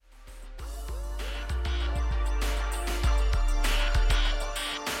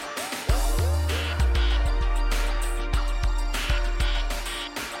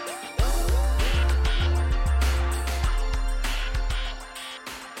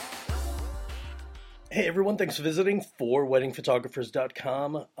Hey everyone, thanks for visiting for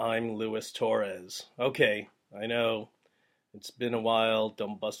weddingphotographers.com. I'm Luis Torres. Okay, I know it's been a while.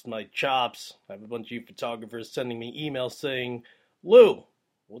 Don't bust my chops. I have a bunch of you photographers sending me emails saying, Lou,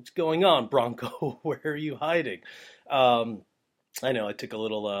 what's going on, Bronco? Where are you hiding? Um, I know I took a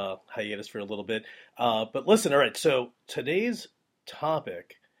little hiatus for a little bit. But listen, all right, so today's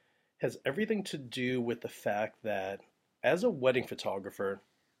topic has everything to do with the fact that as a wedding photographer,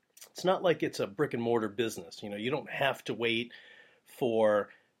 it's not like it's a brick and mortar business. You don't have to wait for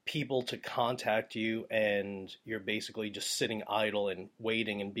people to contact you and you're basically just sitting idle and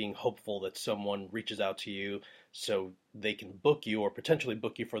waiting and being hopeful that someone reaches out to you so they can book you or potentially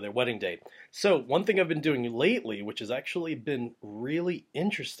book you for their wedding date. So, one thing I've been doing lately, which has actually been really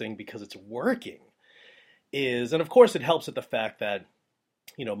interesting because it's working, is, and of course it helps at the fact that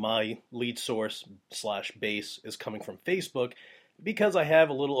my lead source slash base is coming from Facebook because I have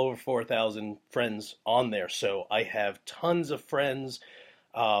a little over 4,000 friends on there. So I have tons of friends,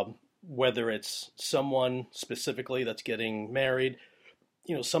 whether it's someone specifically that's getting married.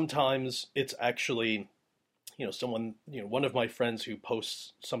 Sometimes it's actually, someone, one of my friends who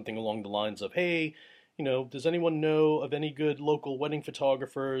posts something along the lines of, hey, does anyone know of any good local wedding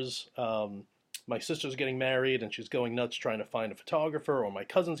photographers? My sister's getting married and she's going nuts trying to find a photographer, or my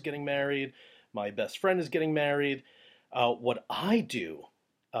cousin's getting married, my best friend is getting married. What I do,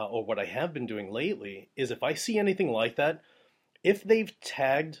 or what I have been doing lately, is if I see anything like that, if they've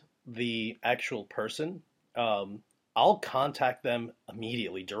tagged the actual person, I'll contact them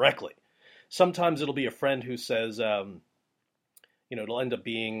immediately, directly. Sometimes it'll be a friend who says, it'll end up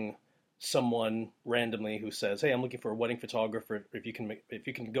being someone randomly who says, "Hey, I'm looking for a wedding photographer. If you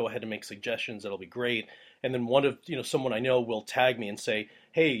can go ahead and make suggestions, that'll be great." And then someone I know will tag me and say,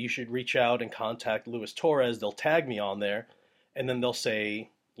 "Hey, you should reach out and contact Luis Torres." They'll tag me on there, and then they'll say,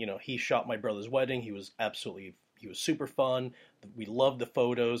 "He shot my brother's wedding. He was super fun. We loved the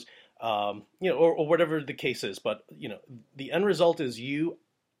photos." Or whatever the case is. But the end result is you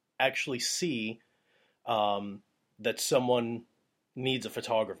actually see that someone needs a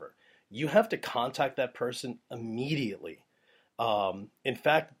photographer. You have to contact that person immediately. In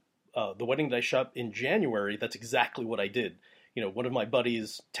fact, the wedding that I shot in January, that's exactly what I did. One of my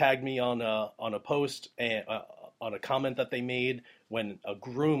buddies tagged me on a post and on a comment that they made when a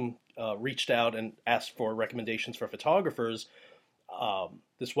groom reached out and asked for recommendations for photographers.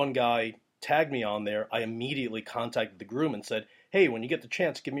 This one guy tagged me on there. I immediately contacted the groom and said, "Hey, when you get the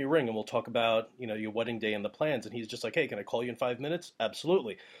chance, give me a ring and we'll talk about, your wedding day and the plans." And he's just like, "Hey, can I call you in 5 minutes?"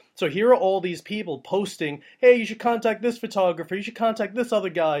 Absolutely. So here are all these people posting, "Hey, you should contact this photographer. You should contact this other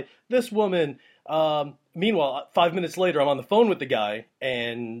guy, this woman." Meanwhile, 5 minutes later, I'm on the phone with the guy,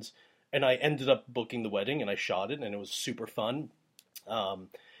 and I ended up booking the wedding and I shot it and it was super fun.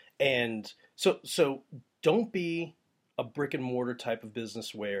 Um, and so don't be a brick and mortar type of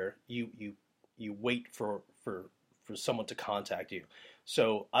business where you wait for someone to contact you.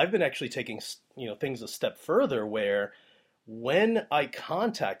 So I've been actually taking things a step further where when I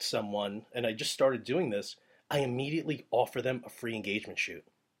contact someone, and I just started doing this, I immediately offer them a free engagement shoot.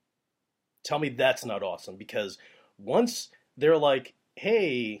 Tell me that's not awesome, because once they're like,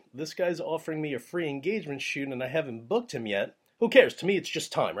 "Hey, this guy's offering me a free engagement shoot and I haven't booked him yet," who cares? To me, it's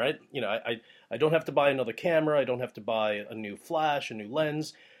just time, right? I don't have to buy another camera. I don't have to buy a new flash, a new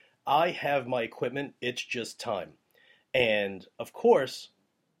lens. I have my equipment. It's just time. And of course,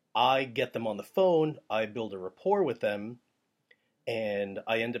 I get them on the phone. I build a rapport with them and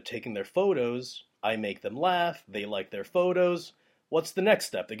I end up taking their photos. I make them laugh. They like their photos. What's the next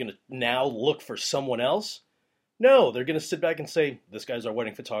step? They're going to now look for someone else? No, they're going to sit back and say, "This guy's our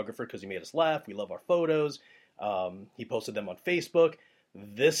wedding photographer because he made us laugh. We love our photos. He posted them on Facebook.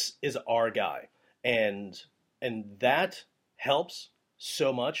 This is our guy." And that helps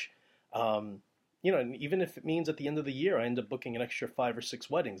so much. And even if it means at the end of the year I end up booking an extra 5 or 6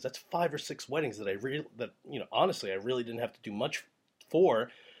 weddings, that's 5 or 6 weddings honestly I really didn't have to do much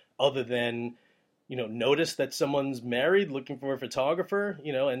for, other than notice that someone's married, looking for a photographer,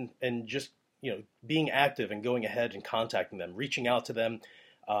 and just being active and going ahead and contacting them, reaching out to them,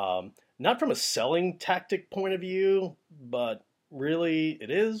 not from a selling tactic point of view, but really it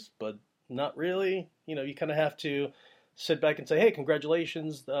is, but not really. You kind of have to sit back and say, "Hey,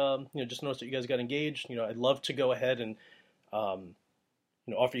 congratulations! Just noticed that you guys got engaged. I'd love to go ahead and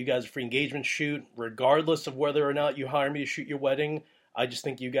offer you guys a free engagement shoot, regardless of whether or not you hire me to shoot your wedding. I just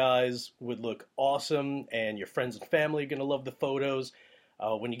think you guys would look awesome, and your friends and family are gonna love the photos.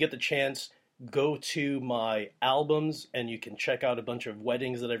 When you get the chance, go to my albums and you can check out a bunch of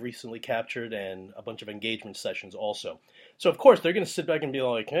weddings that I've recently captured and a bunch of engagement sessions also." So of course they're going to sit back and be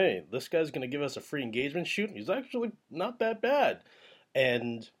like, "Hey, this guy's going to give us a free engagement shoot. He's actually not that bad."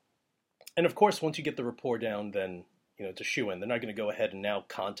 And and of course, once you get the rapport down, then it's a shoe in. They're not going to go ahead and now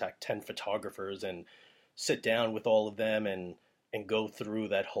contact 10 photographers and sit down with all of them and go through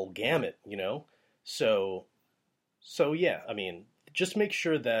that whole gamut. So yeah, I mean, just make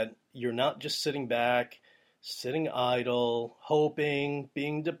sure that you're not just sitting back, sitting idle, hoping,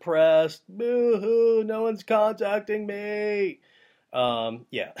 being depressed. Boo hoo, no one's contacting me.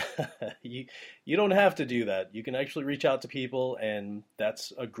 Yeah, you don't have to do that. You can actually reach out to people, and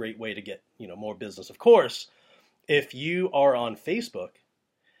that's a great way to get more business. Of course, if you are on Facebook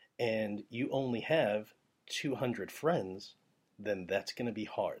and you only have 200 friends, then that's going to be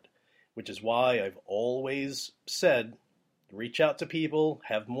hard. Which is why I've always said, reach out to people,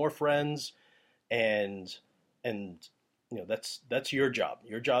 have more friends, and that's your job.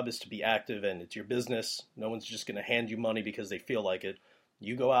 Your job is to be active, and it's your business. No one's just going to hand you money because they feel like it.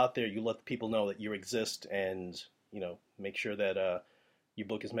 You go out there, you let the people know that you exist, and make sure that you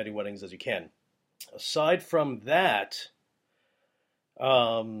book as many weddings as you can. Aside from that,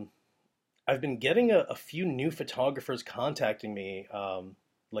 I've been getting a few new photographers contacting me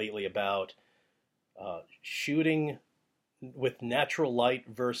lately about shooting with natural light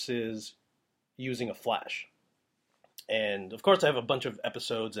versus using a flash. And of course, I have a bunch of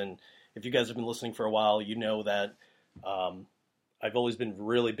episodes, and if you guys have been listening for a while, you know that I've always been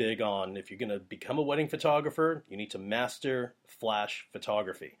really big on, if you're going to become a wedding photographer, you need to master flash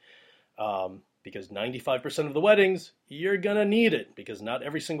photography. Because 95% of the weddings, you're going to need it, because not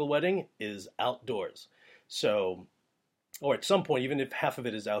every single wedding is outdoors. So, or at some point, even if half of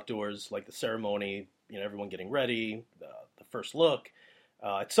it is outdoors, like the ceremony, everyone getting ready, the first look,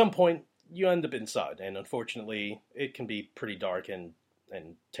 at some point, you end up inside, and unfortunately, it can be pretty dark and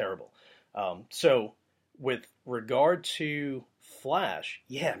terrible. So, with regard to flash,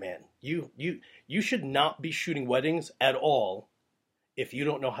 yeah, man, you should not be shooting weddings at all if you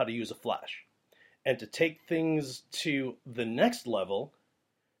don't know how to use a flash. And to take things to the next level,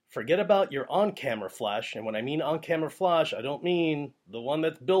 forget about your on-camera flash. And when I mean on-camera flash, I don't mean the one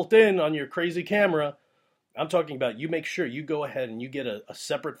that's built in on your crazy camera. I'm talking about, you make sure you go ahead and you get a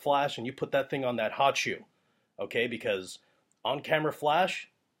separate flash and you put that thing on that hot shoe. Okay? Because on-camera flash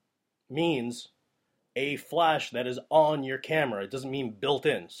means a flash that is on your camera. It doesn't mean built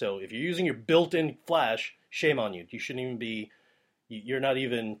in. So if you're using your built-in flash, shame on you. You shouldn't even be, you're not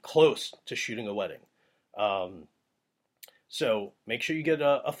even close to shooting a wedding. So make sure you get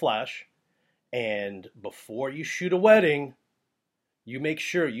a flash, and before you shoot a wedding, you make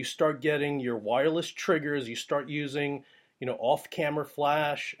sure you start getting your wireless triggers, you start using, off-camera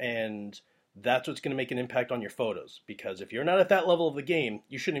flash, and that's what's going to make an impact on your photos. Because if you're not at that level of the game,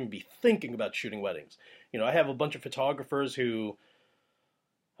 you shouldn't even be thinking about shooting weddings. I have a bunch of photographers who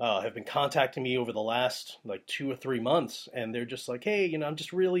have been contacting me over the last 2 or 3 months, and they're just like, "Hey, I'm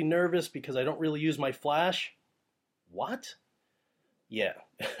just really nervous because I don't really use my flash." What? Yeah,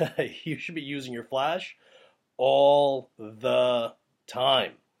 you should be using your flash all the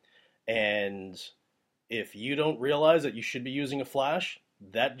time. And if you don't realize that you should be using a flash,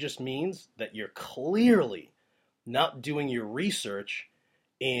 that just means that you're clearly not doing your research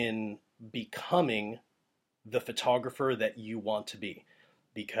in becoming the photographer that you want to be.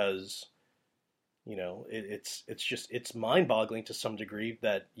 Because it's mind-boggling to some degree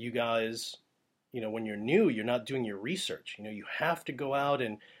that you guys, when you're new, you're not doing your research. You have to go out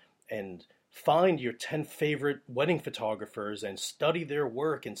and find your 10 favorite wedding photographers and study their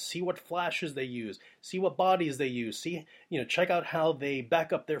work and see what flashes they use, see what bodies they use, check out how they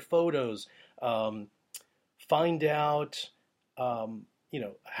back up their photos, find out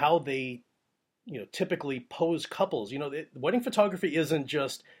how they typically pose couples. Wedding photography isn't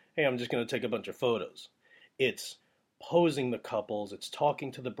just, hey, I'm just going to take a bunch of photos. It's posing the couples, it's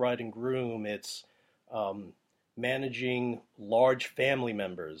talking to the bride and groom, it's managing large family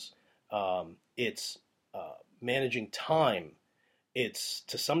members, it's managing time. It's,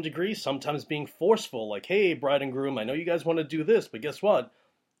 to some degree, sometimes being forceful, like, hey, bride and groom, I know you guys want to do this, but guess what?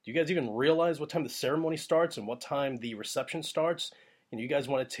 Do you guys even realize what time the ceremony starts and what time the reception starts? And you guys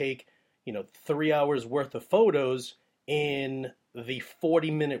want to take 3 hours worth of photos in the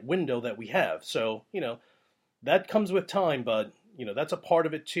 40-minute window that we have. So, that comes with time, but, that's a part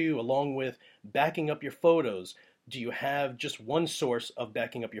of it too, along with backing up your photos. Do you have just one source of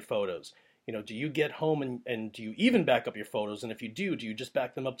backing up your photos? Do you get home and do you even back up your photos? And if you do you just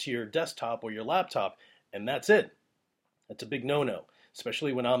back them up to your desktop or your laptop and that's it? That's a big no-no,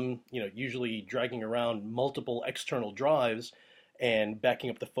 especially when I'm, usually dragging around multiple external drives and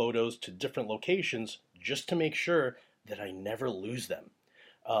backing up the photos to different locations just to make sure that I never lose them.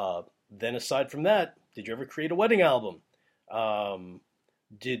 Then aside from that, did you ever create a wedding album? Um,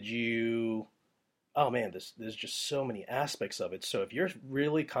 did you Oh man, there's just so many aspects of it. So if you're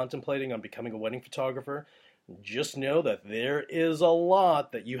really contemplating on becoming a wedding photographer, just know that there is a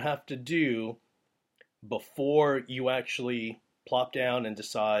lot that you have to do before you actually plop down and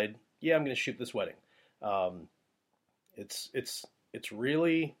decide, yeah, I'm going to shoot this wedding. Um, it's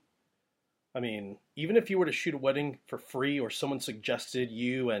really, I mean, even if you were to shoot a wedding for free or someone suggested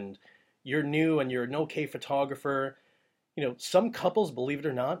you and you're new and you're an okay photographer, some couples, believe it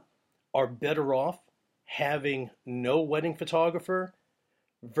or not, are better off having no wedding photographer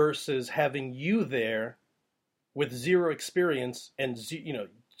versus having you there with zero experience and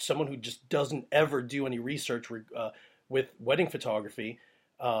someone who just doesn't ever do any research with wedding photography,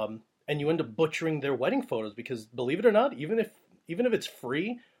 and you end up butchering their wedding photos because believe it or not, even if it's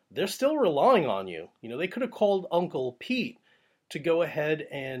free, they're still relying on you. They could have called Uncle Pete to go ahead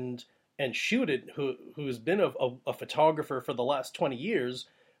and shoot it, who's been a photographer for the last 20 years,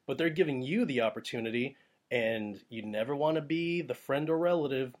 but they're giving you the opportunity, and you never want to be the friend or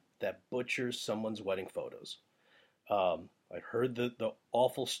relative that butchers someone's wedding photos. I've heard the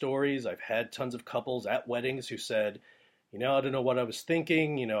awful stories. I've had tons of couples at weddings who said, I don't know what I was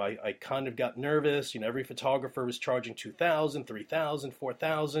thinking. I kind of got nervous. Every photographer was charging $2,000, $3,000,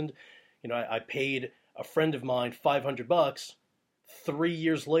 $4,000. I paid a friend of mine $500. 3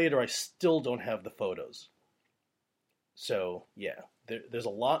 years later, I still don't have the photos. So yeah, there's a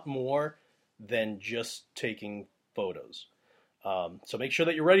lot more than just taking photos. So make sure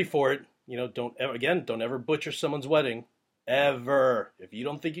that you're ready for it. Don't ever butcher someone's wedding, ever. If you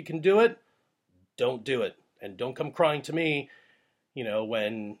don't think you can do it, don't do it, and don't come crying to me.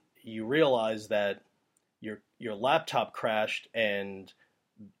 When you realize that your laptop crashed and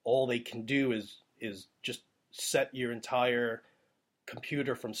all they can do is just set your entire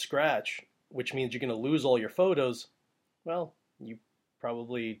computer from scratch, which means you're going to lose all your photos. Well, you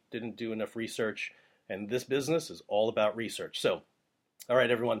probably didn't do enough research, and this business is all about research. So, all right,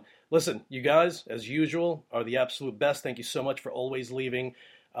 everyone, listen, you guys, as usual, are the absolute best. Thank you so much for always leaving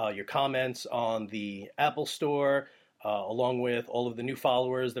your comments on the Apple Store, along with all of the new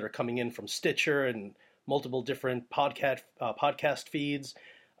followers that are coming in from Stitcher and multiple different podcast feeds.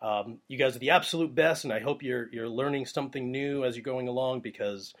 You guys are the absolute best, and I hope you're learning something new as you're going along,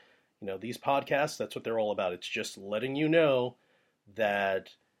 because these podcasts, that's what they're all about. It's just letting you know that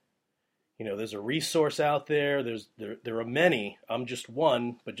there's a resource out there. There are many. I'm just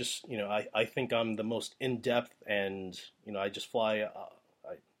one, but just I think I'm the most in depth, and I just fly.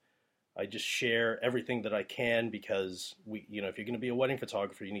 I just share everything that I can, because if you're going to be a wedding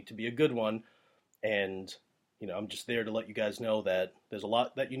photographer, you need to be a good one, and I'm just there to let you guys know that there's a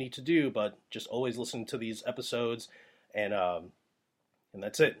lot that you need to do, but just always listen to these episodes, and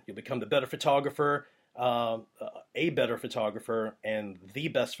that's it. You'll become the better photographer, a better photographer, and the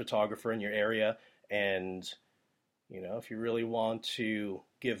best photographer in your area. And if you really want to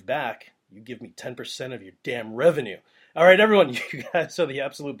give back, you give me 10% of your damn revenue. All right, everyone, you guys are the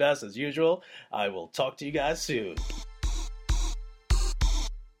absolute best as usual. I will talk to you guys soon.